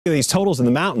Look at these totals in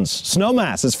the mountains. Snow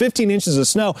mass is 15 inches of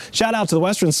snow. Shout out to the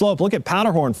western slope. Look at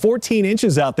Powderhorn, 14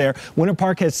 inches out there. Winter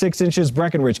Park has 6 inches.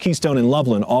 Breckenridge, Keystone, and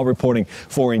Loveland all reporting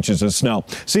 4 inches of snow.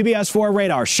 CBS 4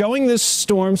 radar showing this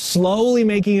storm slowly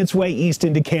making its way east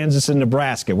into Kansas and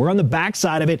Nebraska. We're on the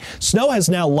backside of it. Snow has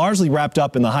now largely wrapped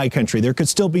up in the high country. There could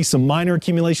still be some minor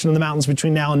accumulation in the mountains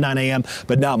between now and 9 a.m.,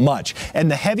 but not much. And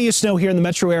the heaviest snow here in the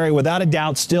metro area, without a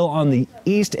doubt, still on the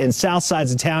east and south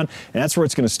sides of town, and that's where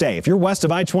it's going to stay. If you're west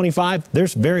of I-25,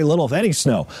 there's very little, if any,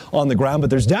 snow on the ground, but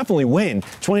there's definitely wind.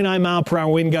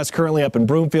 29-mile-per-hour wind gusts currently up in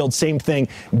Broomfield. Same thing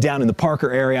down in the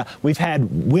Parker area. We've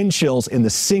had wind chills in the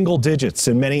single digits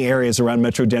in many areas around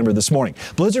Metro Denver this morning.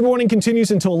 Blizzard warning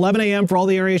continues until 11 a.m. for all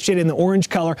the areas shaded in the orange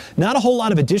color. Not a whole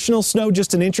lot of additional snow,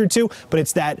 just an inch or two, but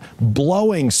it's that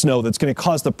blowing snow that's going to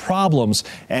cause the problems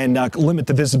and limit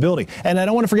the visibility. And I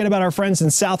don't want to forget about our friends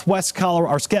in southeast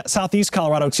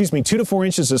Colorado, 2 to 4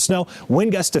 inches of snow,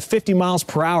 wind gusts to 50 miles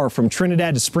per hour from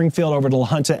Trinidad to Springfield over to La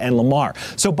Junta and Lamar.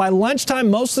 So by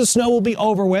lunchtime, most of the snow will be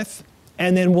over with,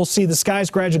 and then we'll see the skies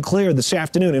gradually clear this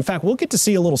afternoon. In fact, we'll get to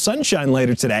see a little sunshine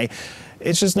later today.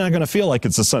 It's just not going to feel like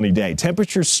it's a sunny day.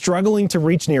 Temperatures struggling to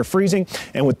reach near freezing,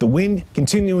 and with the wind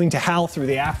continuing to howl through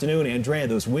the afternoon, Andrea,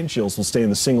 those wind chills will stay in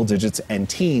the single digits and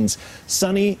teens.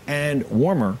 Sunny and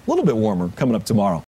warmer, a little bit warmer, coming up tomorrow.